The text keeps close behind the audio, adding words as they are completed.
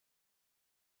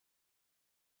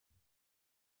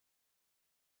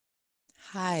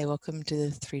Hi, welcome to the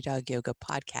Three Dog Yoga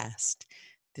podcast.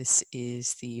 This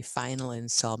is the final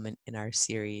installment in our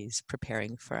series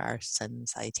preparing for our sun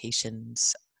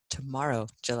salutations tomorrow,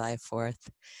 July 4th.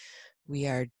 We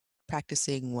are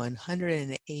practicing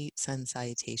 108 sun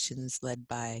salutations led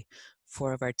by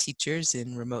 4 of our teachers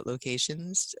in remote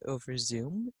locations over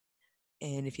Zoom.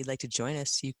 And if you'd like to join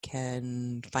us, you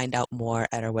can find out more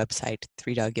at our website,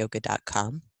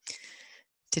 threedogyoga.com.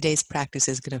 Today's practice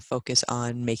is going to focus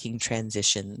on making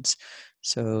transitions.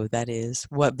 So that is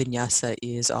what vinyasa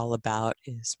is all about,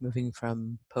 is moving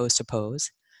from pose to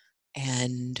pose.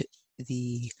 And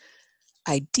the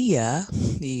idea,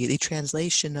 the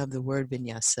translation of the word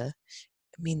vinyasa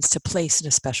means to place in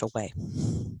a special way.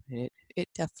 It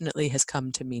definitely has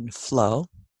come to mean flow,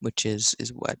 which is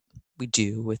what we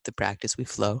do with the practice, we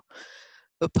flow.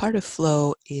 But part of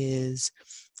flow is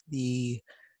the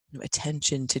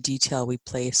attention to detail we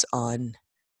place on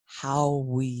how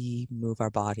we move our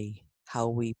body, how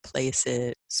we place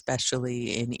it,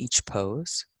 especially in each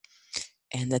pose,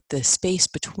 and that the space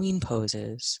between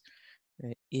poses,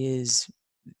 right, is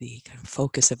the kind of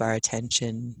focus of our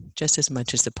attention just as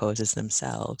much as the poses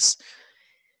themselves.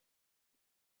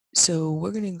 So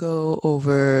we're going to go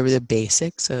over the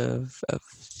basics of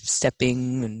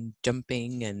stepping and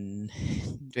jumping and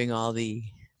doing all the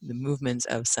movements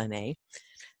of Sun A.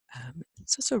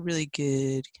 It's also a really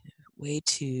good way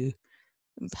to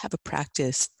have a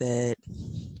practice that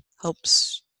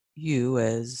helps you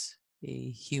as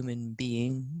a human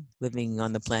being living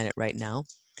on the planet right now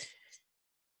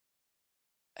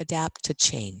adapt to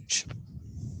change,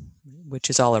 which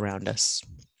is all around us.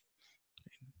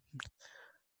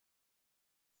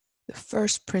 The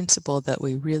first principle that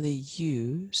we really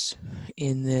use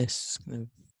in this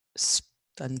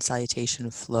sun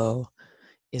salutation flow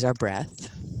is our breath.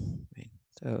 Right?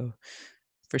 So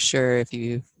for sure, if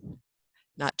you've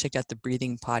not checked out the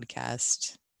breathing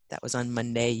podcast, that was on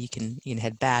Monday, you can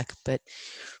head back. But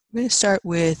we're going to start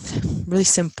with really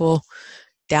simple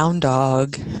down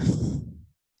dog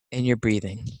and your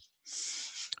breathing.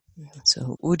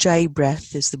 So Ujjayi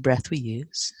breath is the breath we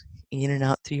use, in and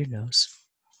out through your nose.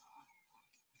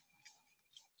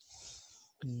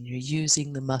 And you're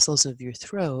using the muscles of your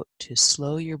throat to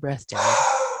slow your breath down